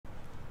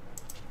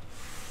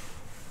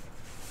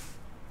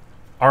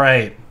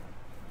Alright.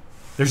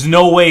 There's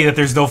no way that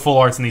there's no full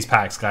arts in these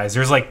packs, guys.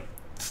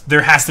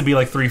 There has to be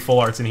like 3 full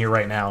arts in here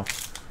right now.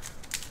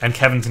 And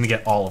Kevin's gonna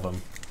get all of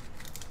them.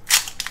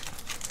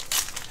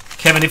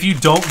 Kevin, if you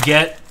don't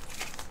get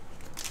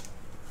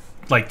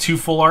like 2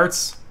 full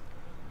arts...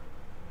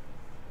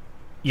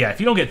 Yeah,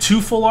 if you don't get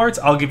 2 full arts,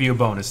 I'll give you a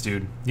bonus,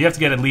 dude. You have to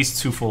get at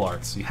least 2 full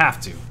arts. You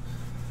have to.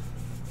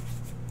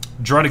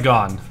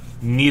 Drudagon.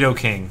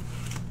 Nidoking.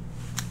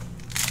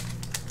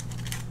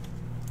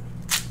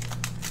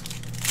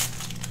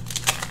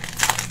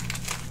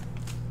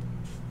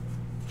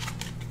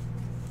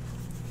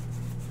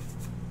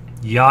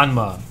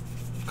 Yanma.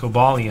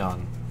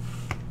 Cobalion.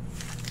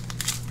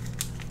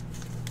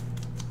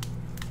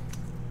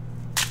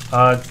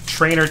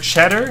 Trainer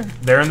Cheddar.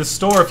 They're in the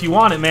store if you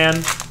want it,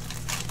 man.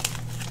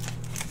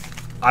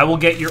 I will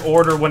get your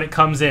order when it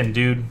comes in,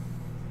 dude.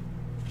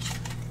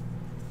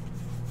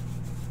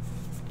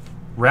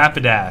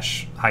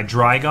 Rapidash.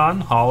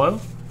 Hydreigon.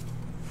 Hollow.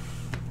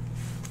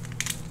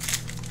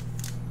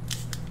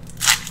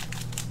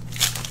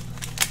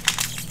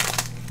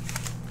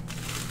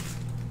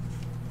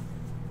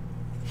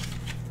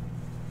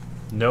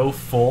 No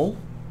full.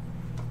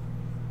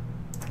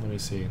 Let me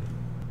see.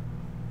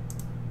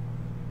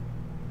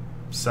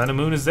 Sun and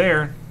Moon is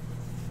there.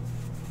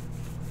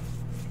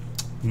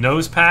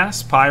 Nose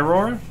Pass,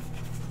 Pyroar.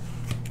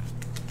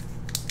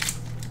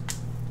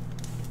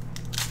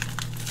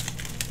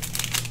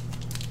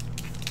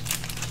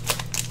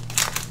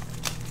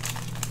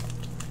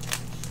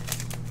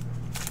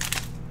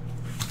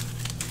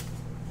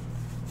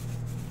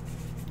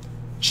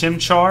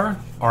 Chimchar,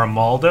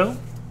 Armaldo.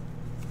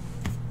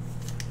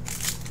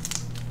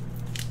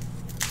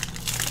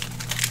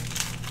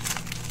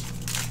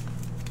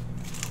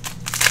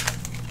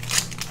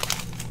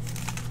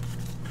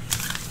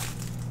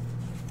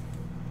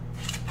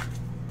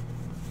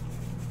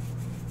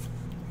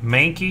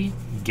 Mankey,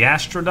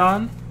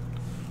 Gastrodon.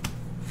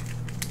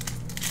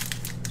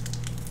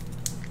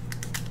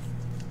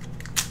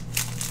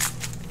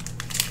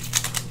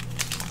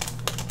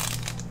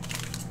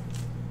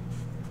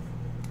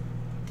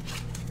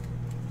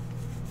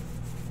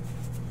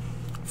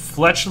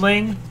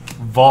 Fletchling,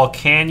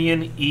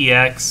 Volcanion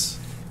EX,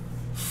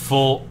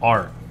 full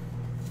art.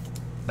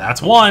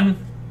 That's 1.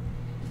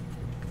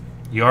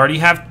 You already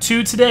have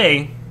 2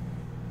 today.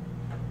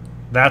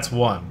 That's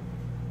 1.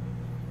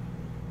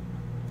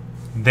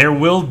 There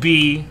will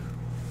be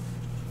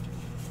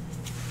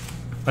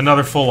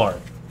another full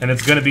art, and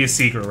it's going to be a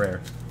secret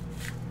rare.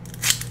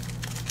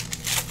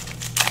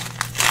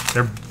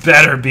 There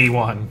better be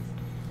one.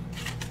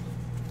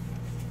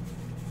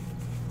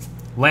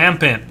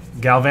 Lampent,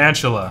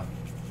 Galvantula,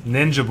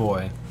 Ninja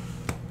Boy.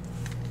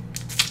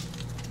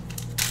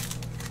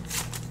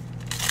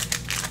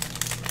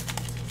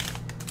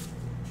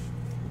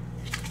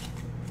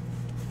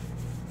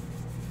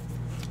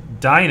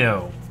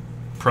 Dino,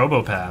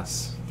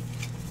 Probopass.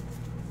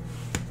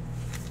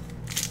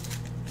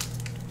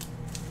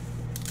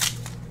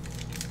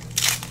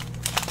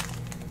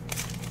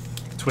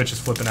 Twitch is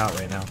flipping out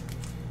right now.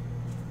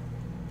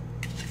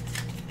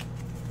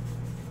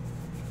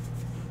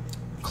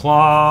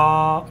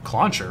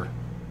 Clauncher.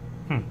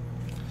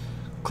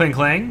 Kling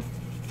Klang.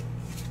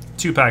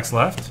 2 packs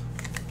left.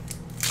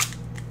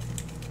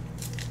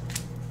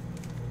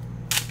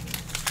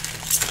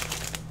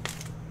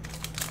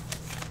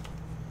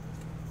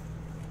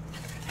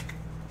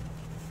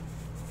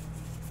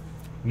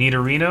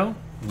 Nidorino.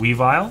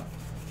 Weavile.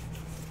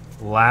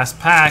 Last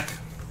pack.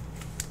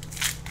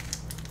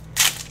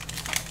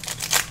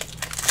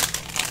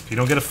 If you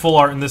don't get a full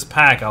art in this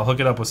pack, I'll hook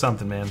it up with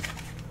something, man.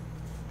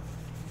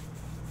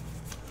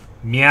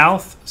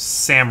 Meowth,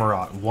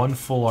 Samurott. 1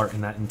 full art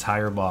in that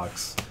entire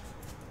box.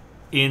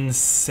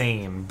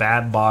 Insane.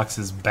 Bad box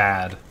is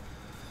bad.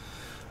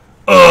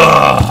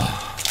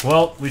 Ugh.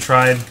 Well, we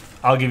tried.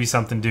 I'll give you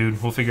something,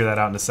 dude. We'll figure that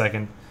out in a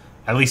second.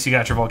 At least you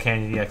got your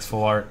Volcanion EX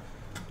full art.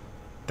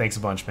 Thanks a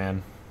bunch,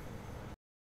 man.